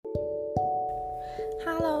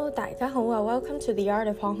Hello， 大家好啊 ！Welcome to the Art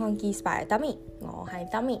of Hong Kong Geese by Dummy。我係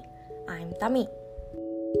Dummy，I'm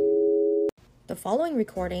Dummy。The following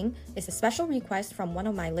recording is a special request from one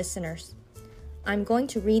of my listeners. I'm going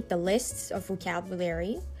to read the lists of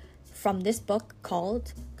vocabulary from this book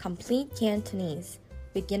called Complete Cantonese,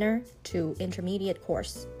 Beginner to Intermediate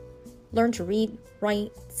Course. Learn to read,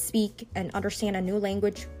 write, speak, and understand a new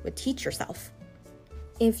language with Teach Yourself.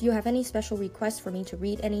 If you have any special requests for me to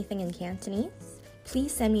read anything in Cantonese,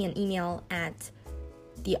 please send me an email at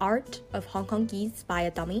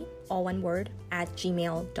theartofhongkonggeese.by_a_dummy, all one word,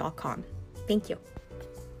 @gmail.com. Thank you.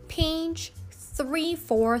 Page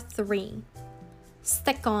 343.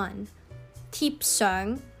 Stick on. 貼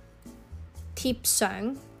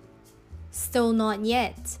上 Still not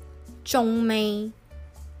yet. 仲未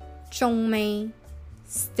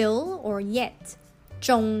Still or yet.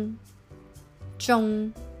 仲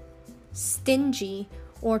Stingy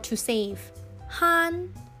or to save.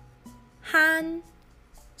 慳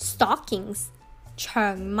Stockings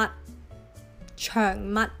長襪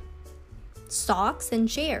Stocks and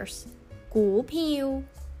shares. 股票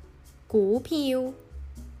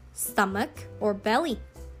Stomach or belly.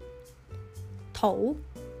 肚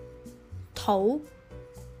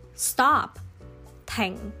Stop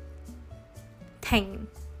停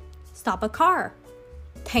Stop a car.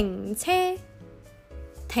 停車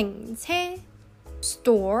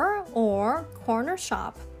Store or corner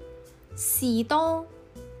shop. 士多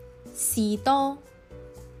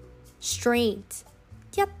Straight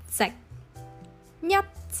一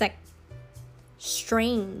直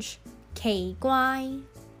Strange 奇怪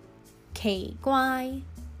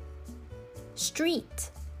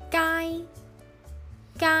Street 街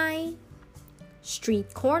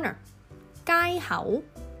Street corner 街口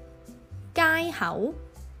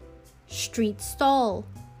Street stall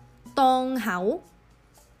檔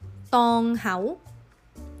口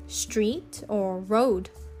Street or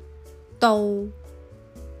road 道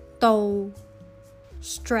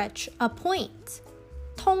Stretch a point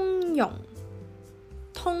通用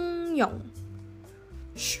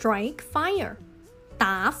Strike fire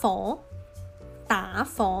打火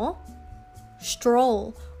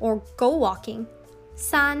Stroll or go walking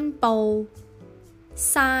散步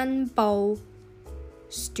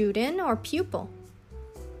Student or pupil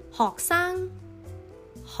學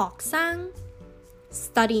生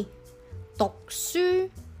Study 讀書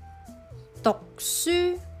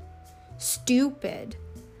Stupid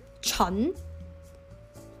蠢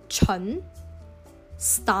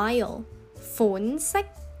Style 款式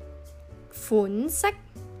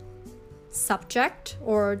Subject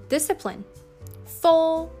or discipline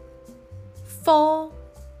科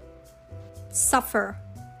Suffer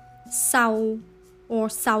受 or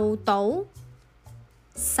受到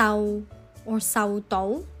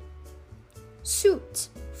Suit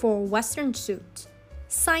for Western suit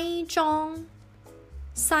西裝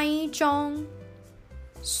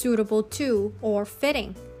Suitable to or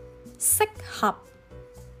fitting 適合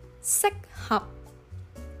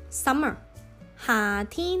Summer 夏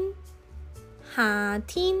天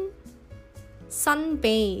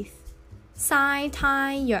Sunbathe 曬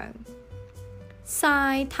太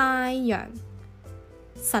陽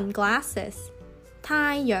Sunglasses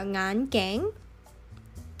太陽眼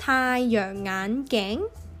鏡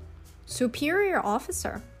Superior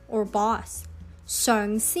officer or boss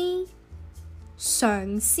上司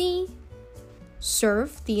Surf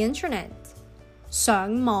the internet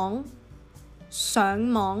上網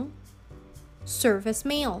Service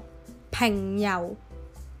mail 平郵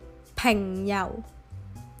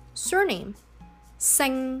Surname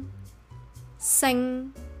姓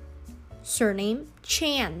Surname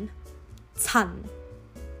Chan 陳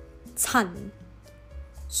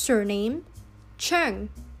Surname Cheng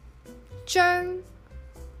張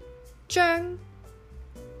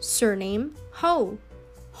Surname Ho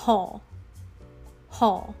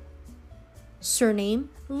何 Surname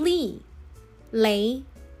Li 李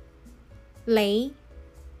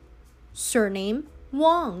Surname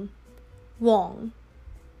Wang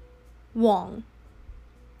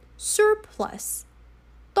Surplus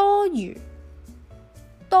多餘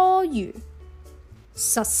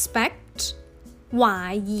Suspect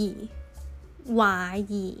懷疑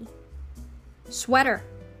Sweater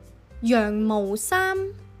羊毛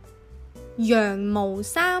衫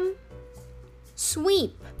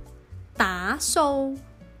Sweep 打掃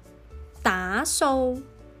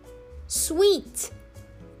Sweet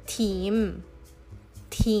甜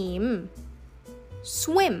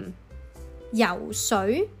Swim 游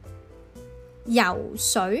水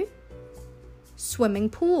Swimming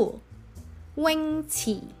pool 泳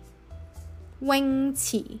池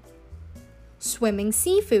Swimming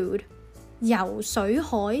seafood 游水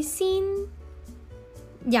海鮮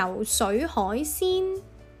游水海鮮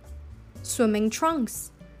Swimming trunks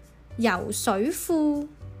游水褲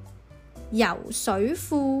游水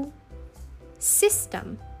褲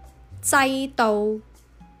System 制度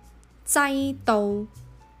制度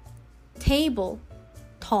Table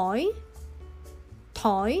台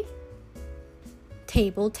台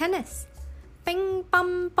Table tennis 乒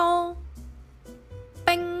乓波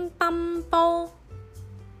乒乓波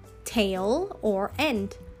Tail or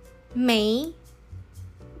end 尾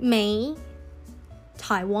尾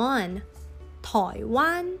Taiwan 台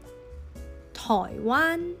灣台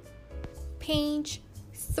灣 Page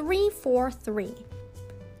 343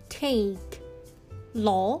 Take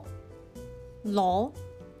攞攞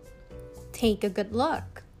Take a good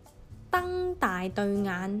look 瞪大對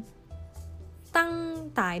眼瞪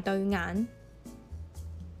大對眼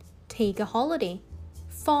Take a holiday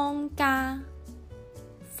放假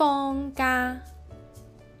放假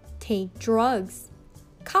Take drugs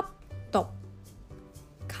吸毒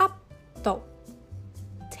吸毒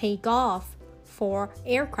Take off for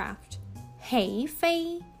aircraft 起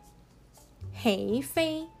飛起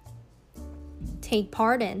飛 Take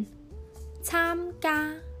part in 參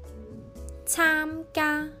加參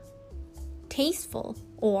加 Tasteful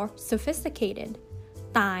or sophisticated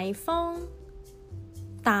大方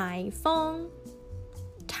大方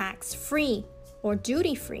Tax-free or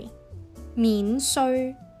duty-free 免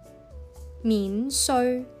稅免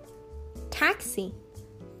稅 Taxi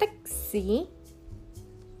的士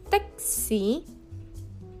的士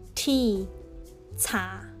Tea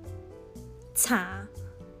茶茶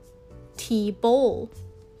Tea bowl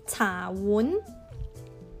茶碗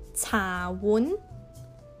茶碗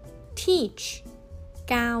Teach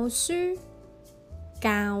教書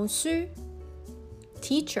教書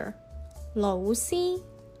Teacher 老師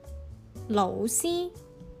老師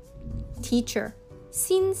Teacher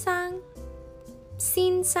先生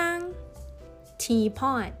先生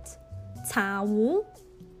Teapot 茶壺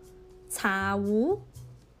茶壺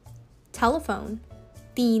Telephone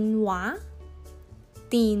電話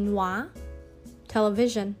電話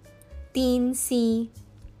Television 電視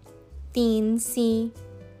電視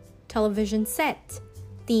Television set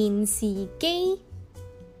電視機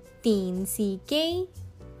電視機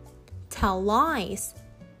Tell lies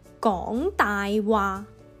講大話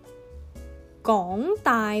講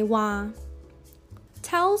大話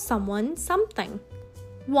Tell someone something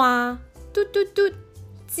話嘟嘟嘟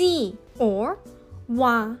知 or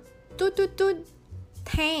話嘟嘟嘟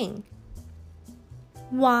聽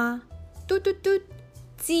話嘟嘟嘟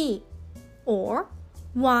知 or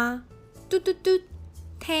話嘟嘟嘟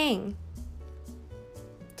聽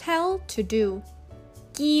Tell to do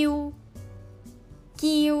叫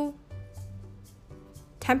叫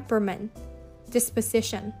Temperament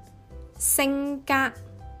disposition 性格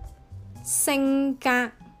性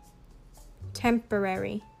格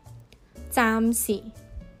Temporary 暫時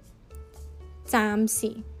暫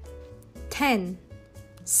時 10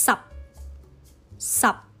 10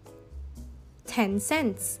 10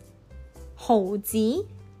 cents 毫子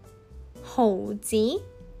毫子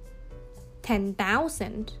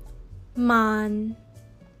 10,000 萬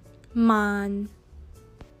萬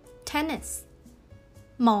Tennis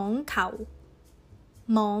網球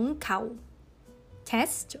網球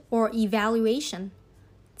Test or evaluation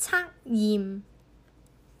測驗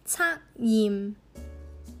測驗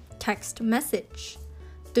Text message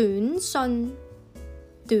短信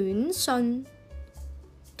短信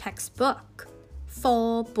Textbook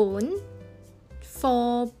課本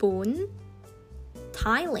課本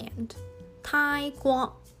Thailand 泰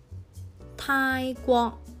國泰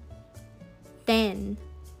國 Then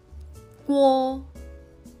過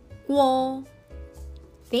過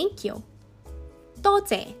Thank you 多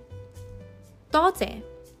謝多謝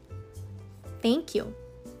Thank you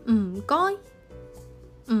唔該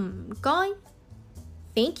唔該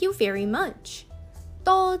Thank you very much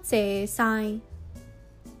多謝晒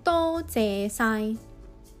多謝晒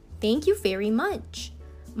Thank you very much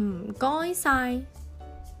唔該晒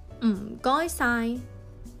唔該晒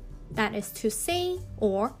That is to say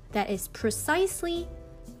or that is precisely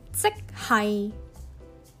即係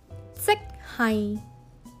即係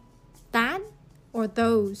That or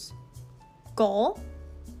those 嗰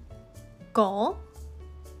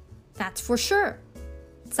That's for sure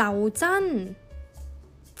就真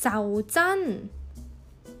就真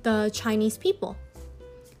The Chinese people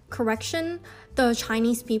Correction, the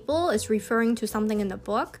Chinese people is referring to something in the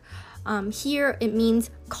book. Here it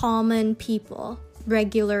means common people,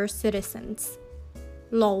 regular citizens.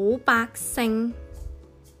 老百姓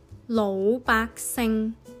老百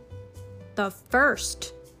姓 The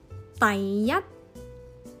first. 第一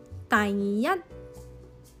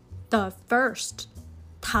The first.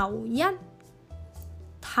 頭一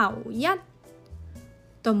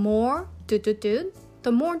The more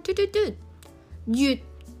The more越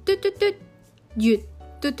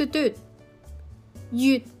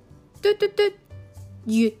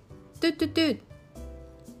越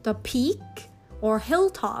The peak or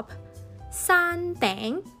hilltop. 山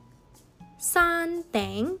頂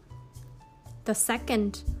The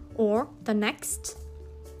second or the next.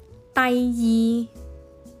 第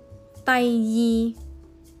二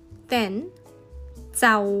Then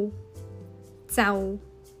就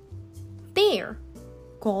There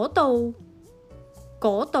嗰度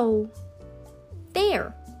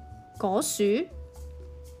There 嗰樹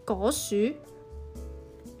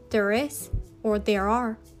There is or there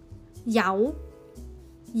are. 有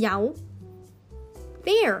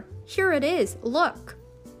There, here it is, look.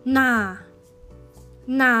 嗱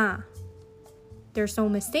There's no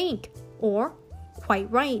mistake or quite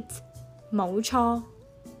right. 冇錯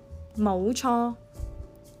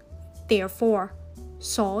Therefore,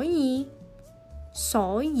 所以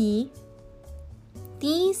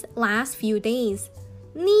These last few days.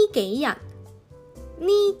 呢幾日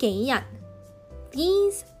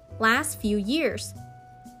These last few years.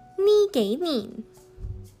 呢幾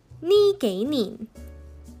年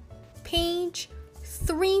Page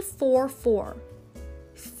 344.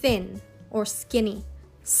 Thin or skinny.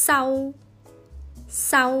 瘦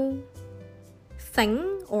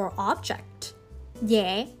Thing or object.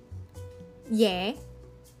 嘢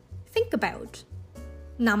Think about.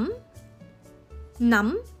 諗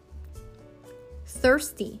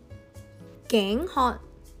Thirsty. 頸渴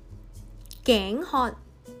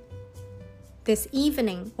This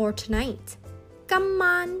evening or tonight. 今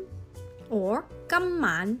晚 or 今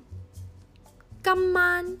晚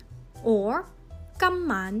or 今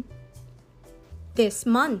晚 This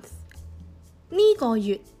month. 呢個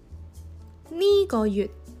月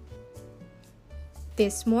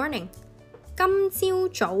This morning. 今朝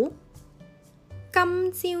早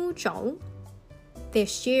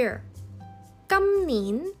This year. 今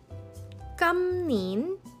年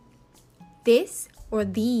This or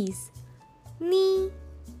these. 呢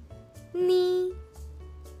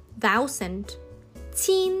Thousand.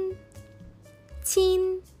 千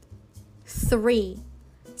Three.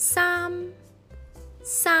 三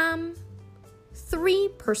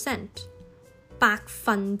 3%.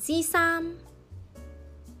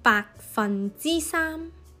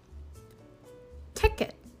 3%.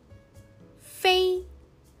 Ticket. 飛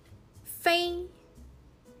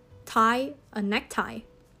Tie a necktie.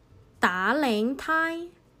 打領呔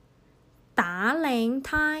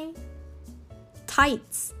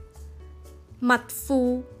Tights. 襪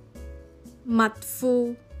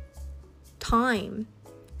褲 Time.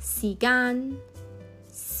 時間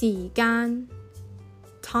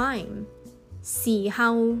Time. 時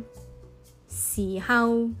候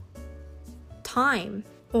Time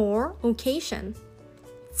or occasion.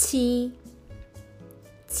 次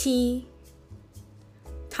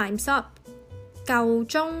Time's up. 夠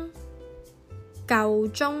鐘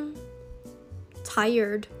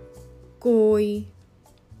Tired. 攰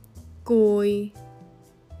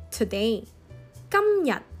Today. 今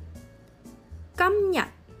日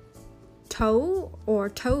Toe or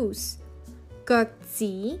toes. 腳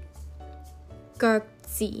趾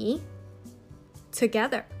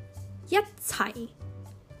Together. 一齊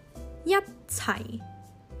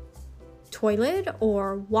Toilet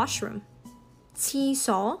or washroom. 廁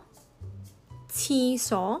所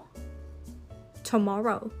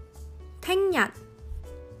Tomorrow. 聽日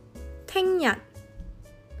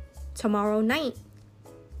Tomorrow night.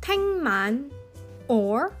 聽晚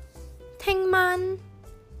or 聽晚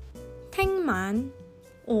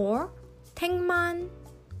or 聽晚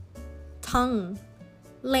Tongue.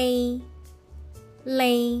 Lay.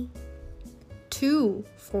 Too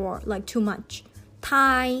for like too much.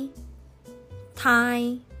 Tie.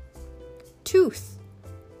 Tooth.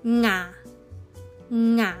 牙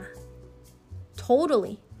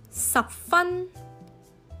Totally. 十分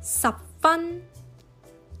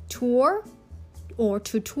Tour or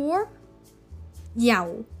to tour.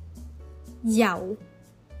 遊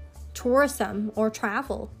Tourism or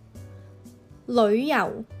travel. 旅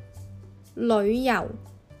遊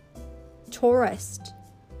Tourist.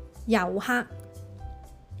 遊客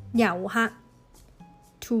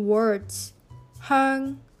Towards.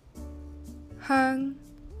 香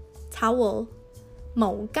Towel.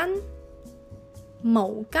 毛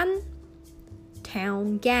巾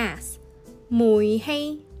Town gas. 煤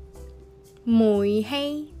氣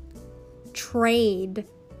Trade.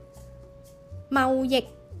 貿易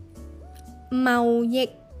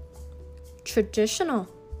traditional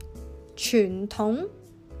傳統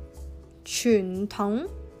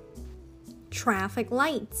traffic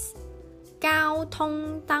lights 交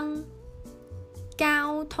通燈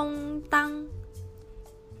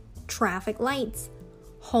traffic lights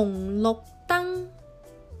紅綠燈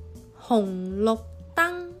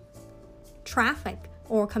traffic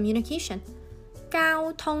or communication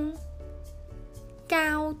交通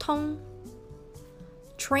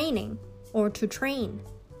training or to train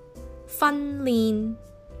訓練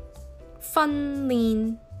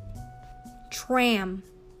tram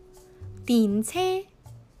電車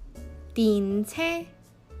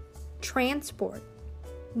transport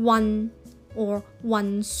運 or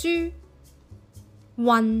運輸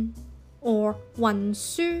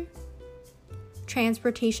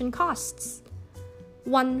transportation costs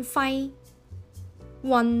運費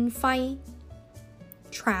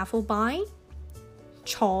travel by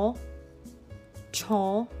坐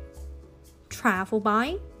travel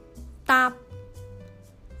by 搭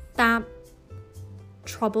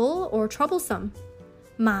trouble or troublesome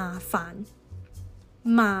麻煩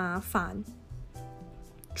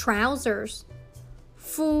trousers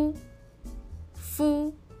褲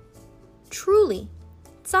truly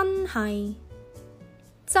真係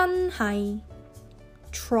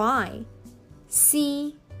try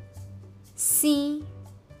see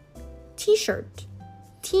t-shirt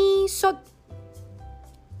恤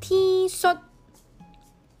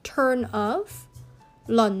turn off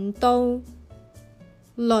輪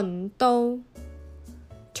到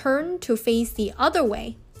turn to face the other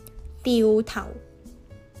way 掉頭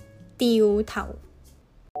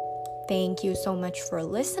Thank you so much for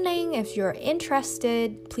listening. If you're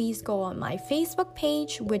interested, please go on my Facebook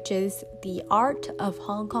page, which is The Art of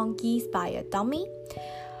Hong Kongese by a Dummy.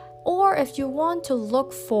 Or if you want to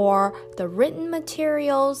look for the written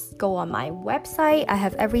materials, go on my website. I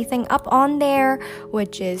have everything up on there,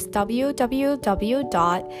 which is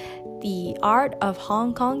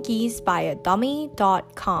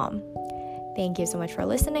www.theartofhongkongesebyadummy.com. Thank you so much for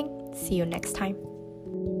listening. See you next time.